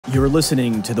You're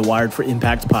listening to the Wired for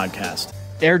Impact podcast.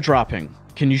 Airdropping.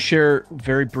 Can you share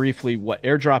very briefly what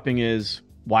airdropping is,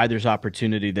 why there's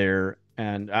opportunity there?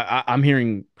 And I'm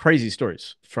hearing crazy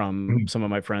stories from some of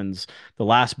my friends. The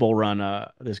last bull run,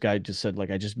 this guy just said, like,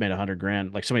 I just made 100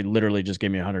 grand. Like somebody literally just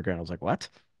gave me 100 grand. I was like, what?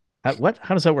 What?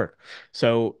 How does that work?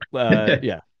 So,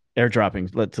 yeah,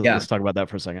 airdropping. Yeah, Let's talk about that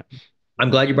for a second. I'm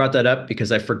glad you brought that up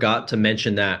because I forgot to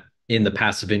mention that in the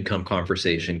passive income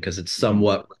conversation because it's Mhm.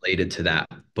 somewhat related to that,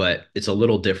 but it's a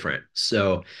little different.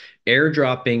 So,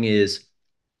 airdropping is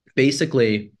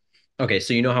basically okay.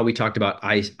 So, you know how we talked about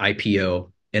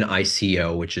IPO and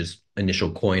ICO, which is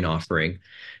initial coin offering.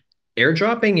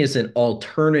 Airdropping is an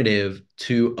alternative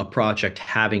to a project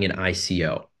having an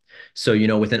ICO. So,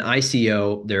 with an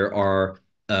ICO, there are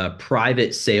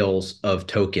private sales of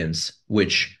tokens,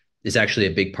 which is actually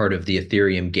a big part of the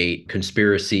Ethereum gate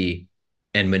conspiracy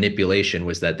and manipulation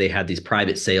was that they had these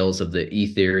private sales of the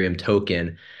Ethereum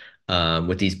token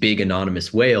with these big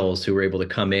anonymous whales who were able to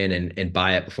come in and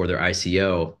buy it before their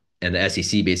ICO. And the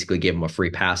SEC basically gave them a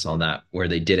free pass on that, where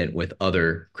they didn't with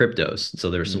other cryptos.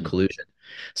 So there was some Mm. collusion.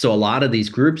 So a lot of these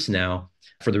groups now,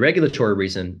 for the regulatory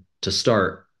reason to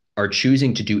start, are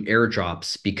choosing to do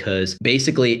airdrops because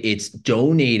basically it's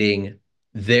donating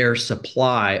their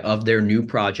supply of their new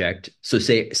project. So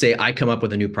say I come up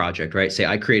with a new project, right? Say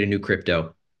I create a new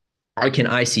crypto. I can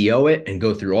ICO it and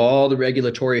go through all the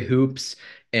regulatory hoops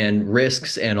and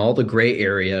risks and all the gray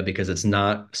area because it's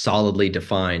not solidly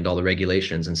defined, all the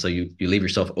regulations. And so you leave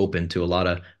yourself open to a lot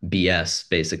of BS,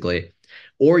 basically.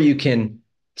 Or you can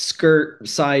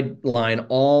sideline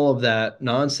all of that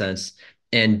nonsense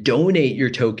and donate your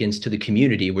tokens to the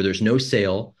community where there's no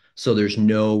sale. So there's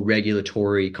no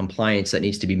regulatory compliance that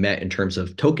needs to be met in terms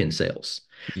of token sales.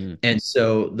 Mm. And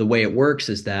so the way it works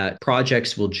is that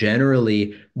projects will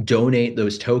generally donate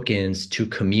those tokens to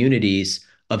communities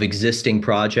of existing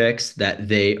projects that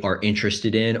they are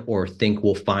interested in or think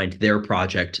will find their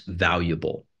project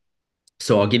valuable.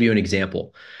 So I'll give you an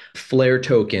example. Flare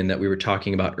token that we were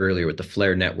talking about earlier with the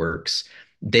Flare networks,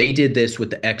 they did this with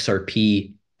the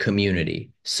XRP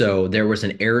community. So there was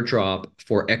an airdrop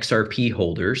for XRP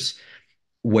holders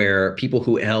where people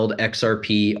who held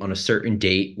XRP on a certain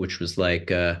date, which was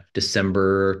like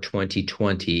December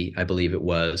 2020, I believe it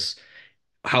was,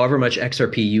 however much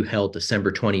XRP you held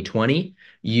December 2020,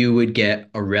 you would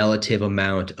get a relative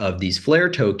amount of these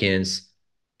Flare tokens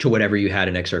to whatever you had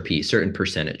in XRP, certain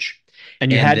percentage.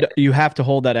 And And you have to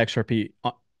hold that XRP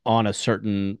on a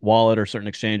certain wallet or certain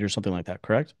exchange or something like that,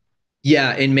 correct?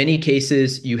 yeah, in many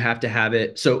cases, you have to have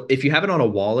it. So if you have it on a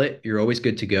wallet, you're always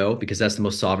good to go because that's the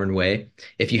most sovereign way.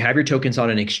 If you have your tokens on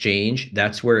an exchange,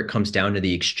 that's where it comes down to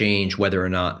the exchange, whether or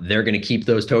not they're going to keep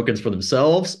those tokens for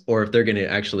themselves or if they're going to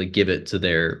actually give it to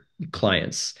their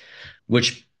clients,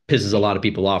 which pisses a lot of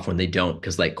people off when they don't,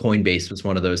 because like Coinbase was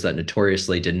one of those that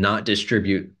notoriously did not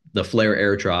distribute the Flare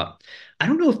airdrop. I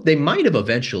don't know if they might have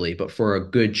eventually, but for a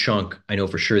good chunk, I know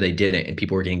for sure they didn't. And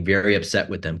people were getting very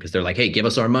upset with them because they're like, hey, give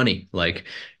us our money. Like,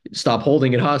 stop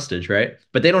holding it hostage, right?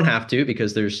 But they don't have to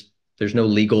because there's no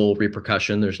legal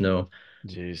repercussion. Jeez.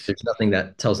 There's nothing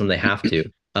that tells them they have to.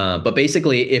 But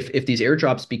basically, if these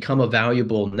airdrops become a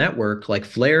valuable network like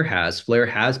Flare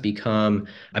has become,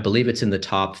 I believe it's in the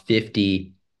top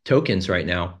 50 tokens right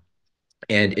now,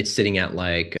 and it's sitting at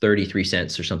like 33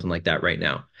 cents or something like that right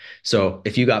now. So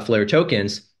if you got Flare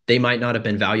tokens, they might not have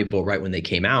been valuable right when they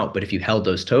came out, but if you held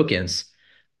those tokens,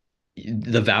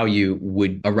 the value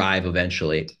would arrive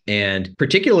eventually. And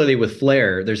particularly with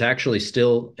Flare, there's actually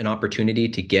still an opportunity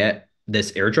to get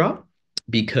this airdrop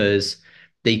because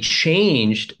they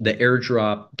changed the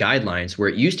airdrop guidelines where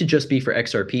it used to just be for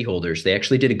XRP holders. They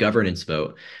actually did a governance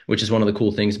vote, which is one of the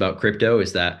cool things about crypto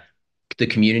is that the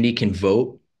community can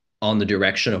vote on the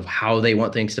direction of how they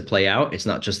want things to play out. It's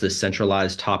not just this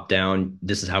centralized top down,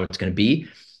 this is how it's going to be.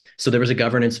 So there was a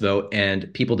governance vote,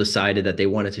 and people decided that they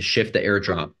wanted to shift the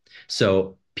airdrop.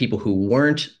 So people who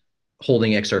weren't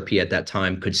holding XRP at that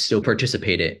time could still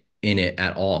participate in it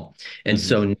at all. And Hmm.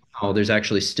 so now there's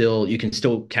actually still, you can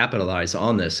still capitalize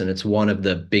on this. And it's one of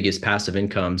the biggest passive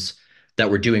incomes that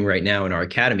we're doing right now in our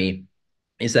academy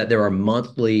is that there are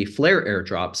monthly Flare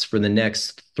airdrops for the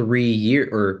next 3 years,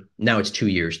 or now it's 2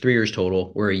 years, 3 years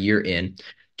total. We're a year in,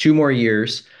 2 more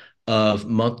years of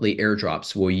monthly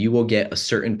airdrops where you will get a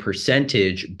certain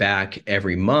percentage back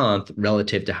every month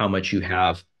relative to how much you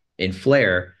have in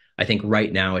Flare. I think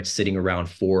right now it's sitting around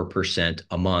 4%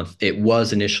 a month. It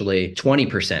was initially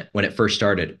 20% when it first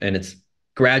started, and it's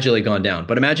gradually gone down.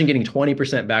 But imagine getting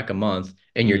 20% back a month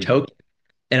in your Mm. token,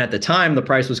 and at the time, the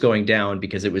price was going down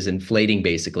because it was inflating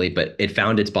basically, but it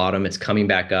found its bottom. It's coming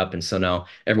back up. And so now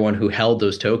everyone who held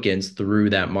those tokens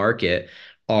through that market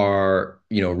are,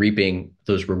 reaping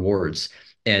those rewards.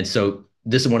 And so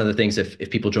this is one of the things, if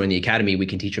people join the academy, we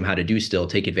can teach them how to do still,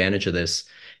 take advantage of this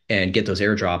and get those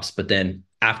airdrops. But then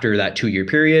after that 2-year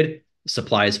period,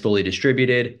 supply is fully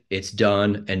distributed, it's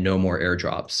done, and no more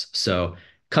airdrops. So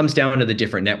comes down to the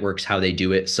different networks, how they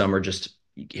do it. Some are just,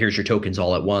 here's your tokens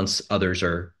all at once. Others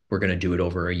are, we're going to do it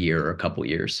over a year or a couple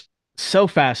years. So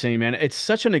fascinating, man. It's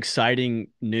such an exciting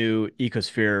new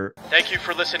ecosphere. Thank you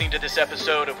for listening to this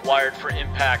episode of Wired for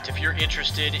Impact. If you're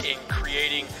interested in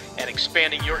creating and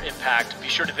expanding your impact, be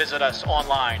sure to visit us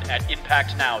online at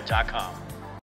impactnow.com.